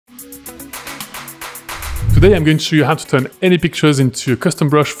Today I'm going to show you how to turn any pictures into a custom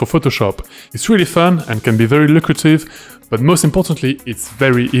brush for Photoshop. It's really fun and can be very lucrative, but most importantly, it's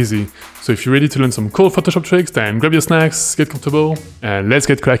very easy. So if you're ready to learn some cool Photoshop tricks, then grab your snacks, get comfortable, and let's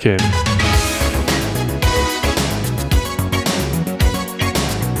get cracking.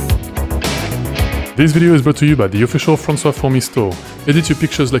 This video is brought to you by the official Francois For Me store. Edit your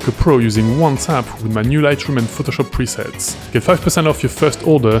pictures like a pro using one tap with my new Lightroom and Photoshop presets. Get 5% off your first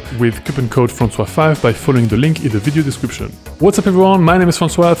order with coupon code Francois5 by following the link in the video description. What's up everyone, my name is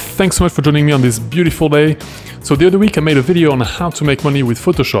Francois, thanks so much for joining me on this beautiful day. So the other week I made a video on how to make money with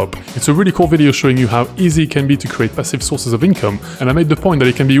Photoshop. It's a really cool video showing you how easy it can be to create passive sources of income, and I made the point that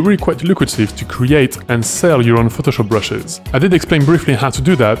it can be really quite lucrative to create and sell your own Photoshop brushes. I did explain briefly how to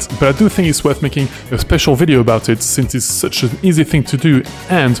do that, but I do think it's worth making a special video about it since it's such an easy thing to do,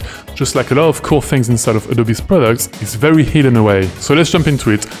 and just like a lot of cool things inside of Adobe's products, it's very hidden away. So let's jump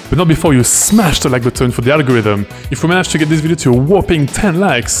into it, but not before you smash the like button for the algorithm. If we manage to get this video to a whopping 10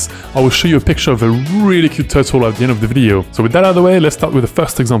 likes, I will show you a picture of a really cute turtle at the end of the video. So with that out of the way, let's start with the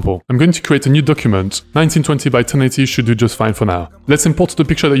first example. I'm going to create a new document. 1920 by 1080 should do just fine for now. Let's import the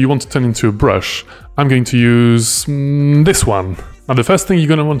picture that you want to turn into a brush. I'm going to use this one. Now the first thing you're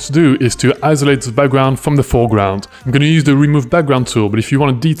going to want to do is to isolate the background from the foreground. I'm going to use the remove background tool, but if you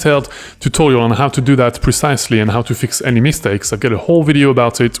want a detailed tutorial on how to do that precisely and how to fix any mistakes, I've got a whole video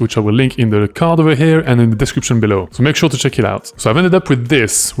about it, which I will link in the card over here and in the description below. So make sure to check it out. So I've ended up with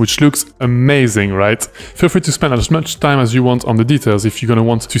this, which looks amazing, right? Feel free to spend as much time as you want on the details if you're going to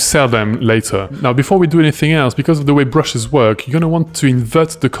want to sell them later. Now before we do anything else, because of the way brushes work, you're going to want to invert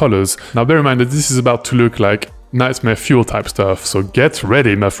the colors. Now bear in mind that this is about to look like nightmare fuel type stuff, so get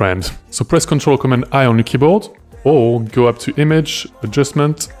ready, my friend. So press Ctrl Command I on your keyboard, or go up to Image,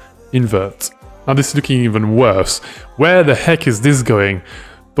 Adjustment, Invert. Now this is looking even worse. Where the heck is this going?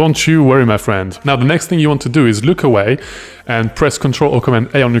 Don't you worry, my friend. Now the next thing you want to do is look away and press Ctrl or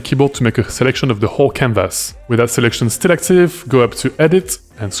Command A on your keyboard to make a selection of the whole canvas. With that selection still active, go up to Edit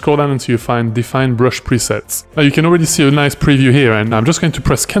and scroll down until you find Define Brush Presets. Now you can already see a nice preview here, and I'm just going to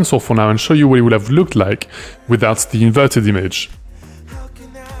press Cancel for now and show you what it would have looked like without the inverted image.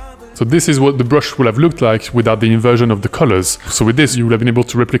 So this is what the brush would have looked like without the inversion of the colors. So with this, you would have been able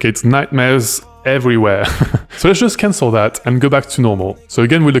to replicate nightmares everywhere. So let's just cancel that and go back to normal. So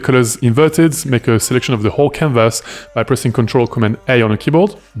again, with the colors inverted, make a selection of the whole canvas by pressing Ctrl Command A on the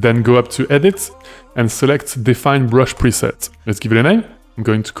keyboard, then go up to Edit and select Define Brush Preset. Let's give it a name. I'm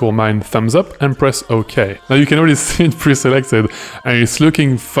going to call mine Thumbs Up and press OK. Now you can already see it pre-selected and it's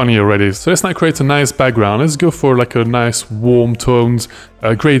looking funny already. So let's now create a nice background. Let's go for like a nice warm toned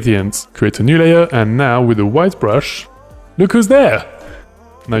gradient. Create a new layer, and now with a white brush, look who's there!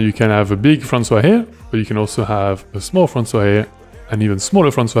 Now you can have a big Francois here, but you can also have a small Francois here, an even smaller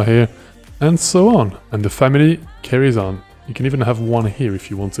Francois here, and so on. And the family carries on. You can even have one here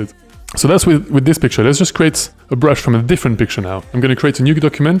if you wanted. So that's with this picture. Let's just create a brush from a different picture now. I'm going to create a new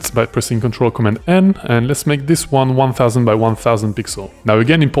document by pressing Ctrl Command N, and let's make this one 1000 by 1000 pixel. Now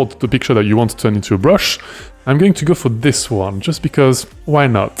again, import the picture that you want to turn into a brush. I'm going to go for this one, just because, why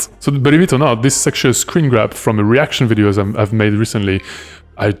not? So believe it or not, this is actually a screen grab from a reaction videos I've made recently.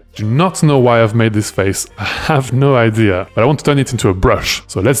 I do not know why I've made this face, I have no idea, but I want to turn it into a brush,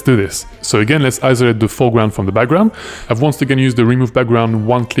 so let's do this. So again, let's isolate the foreground from the background. I've once again used the remove background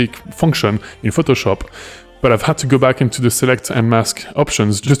one-click function in Photoshop, but I've had to go back into the select and mask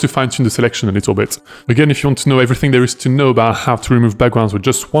options just to fine-tune the selection a little bit. Again, if you want to know everything there is to know about how to remove backgrounds with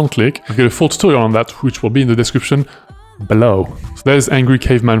just one click, I've got a full tutorial on that, which will be in the description below. So there's Angry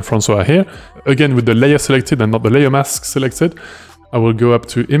Caveman Francois here. Again, with the layer selected and not the layer mask selected, I will go up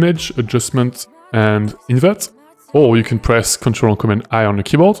to Image, Adjustment, and Invert. Or you can press Ctrl and Command I on the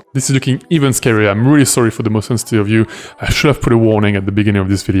keyboard. This is looking even scarier. I'm really sorry for the most sensitive of you. I should have put a warning at the beginning of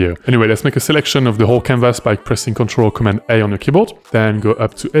this video. Anyway, let's make a selection of the whole canvas by pressing Ctrl Command A on your keyboard. Then go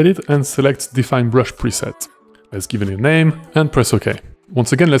up to Edit and select Define Brush Preset. Let's give it a name and press OK.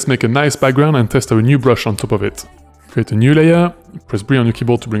 Once again, let's make a nice background and test our new brush on top of it. Create a new layer, press B on your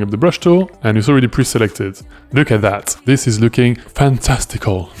keyboard to bring up the brush tool, and it's already pre-selected. Look at that. This is looking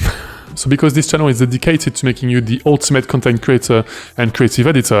fantastical. So because this channel is dedicated to making you the ultimate content creator and creative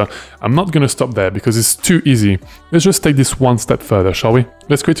editor, I'm not gonna stop there because it's too easy. Let's just take this one step further, shall we?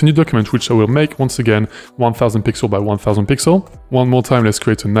 Let's create a new document, which I will make once again 1000 pixel by 1000 pixel. One more time, let's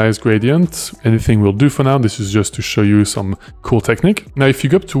create a nice gradient. Anything will do for now. This is just to show you some cool technique. Now, if you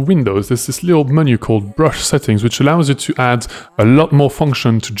go up to Windows, there's this little menu called Brush Settings, which allows you to add a lot more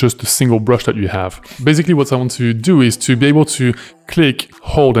function to just a single brush that you have. Basically, what I want to do is to be able to click,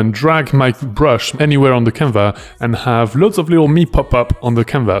 hold, and drag my brush anywhere on the canvas and have loads of little me pop up on the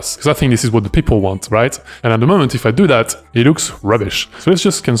canvas. Because I think this is what the people want, right? And at the moment, if I do that, it looks rubbish. So let's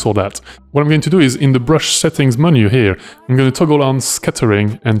just cancel that. What I'm going to do is in the brush settings menu here, I'm going to toggle on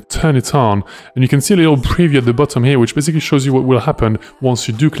scattering and turn it on. And you can see a little preview at the bottom here, which basically shows you what will happen once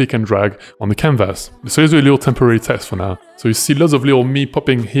you do click and drag on the canvas. So let's do a little temporary test for now. So you see lots of little me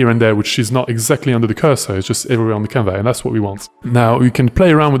popping here and there, which is not exactly under the cursor, it's just everywhere on the canvas, and that's what we want. Now, you can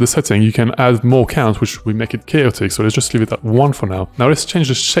play around with the setting, you can add more count, which will make it chaotic, so let's just leave it at 1 for now. Now let's change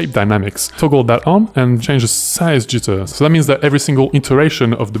the shape dynamics. Toggle that on and change the size jitter. So that means that every single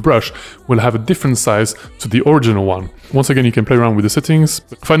iteration of the brush will have a different size to the original one. Once again, you can play around with the settings.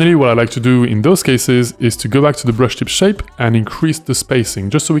 Finally, what I like to do in those cases is to go back to the brush tip shape and increase the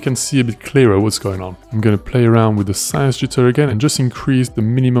spacing, just so we can see a bit clearer what's going on. I'm going to play around with the size jitter again and just increase the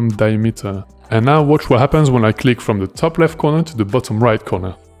minimum diameter. And now watch what happens when I click from the top left corner to the bottom right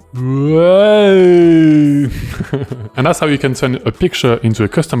corner. And that's how you can turn a picture into a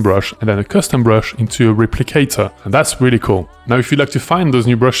custom brush and then a custom brush into a replicator. And that's really cool. Now, if you'd like to find those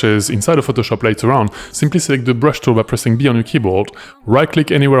new brushes inside of Photoshop later on, simply select the brush tool by pressing B on your keyboard, right-click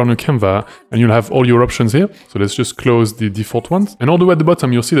anywhere on your canvas, and you'll have all your options here. So let's just close the default ones. And all the way at the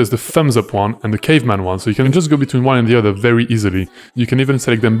bottom, you'll see there's the thumbs up one and the caveman one. So you can just go between one and the other very easily. You can even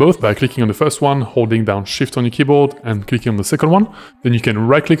select them both by clicking on the first one, holding down Shift on your keyboard, and clicking on the second one. Then you can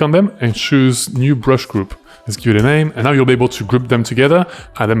right-click on them and choose new brush group. Let's give it a name, and now you'll be able to group them together,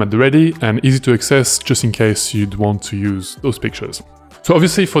 add them at the ready, and easy to access just in case you'd want to use those pictures. So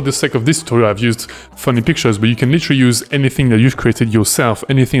obviously, for the sake of this tutorial, I've used funny pictures, but you can literally use anything that you've created yourself,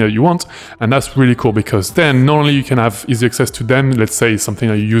 anything that you want, and that's really cool because then not only you can have easy access to them, let's say something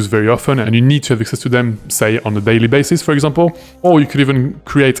that you use very often and you need to have access to them, say on a daily basis, for example, or you could even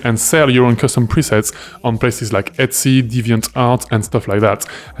create and sell your own custom presets on places like Etsy, DeviantArt, and stuff like that.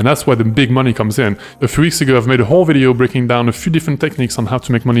 And that's where the big money comes in. A few weeks ago, I've made a whole video breaking down a few different techniques on how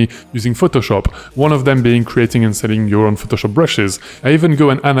to make money using Photoshop, one of them being creating and selling your own Photoshop brushes. I even go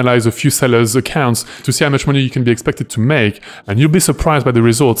and analyze a few sellers' accounts to see how much money you can be expected to make, and you'll be surprised by the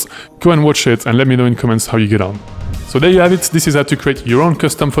results. Go and watch it and let me know in comments how you get on. So there you have it, this is how to create your own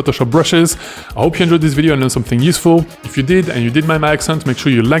custom Photoshop brushes. I hope you enjoyed this video and learned something useful. If you did and you did my accent, make sure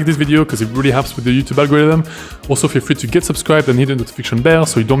you like this video because it really helps with the YouTube algorithm. Also feel free to get subscribed and hit the notification bell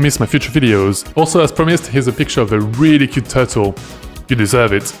so you don't miss my future videos. Also, as promised, here's a picture of a really cute turtle. You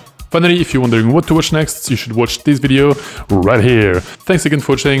deserve it. Finally, if you're wondering what to watch next, you should watch this video right here. Thanks again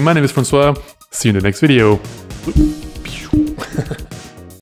for watching, my name is Francois, see you in the next video.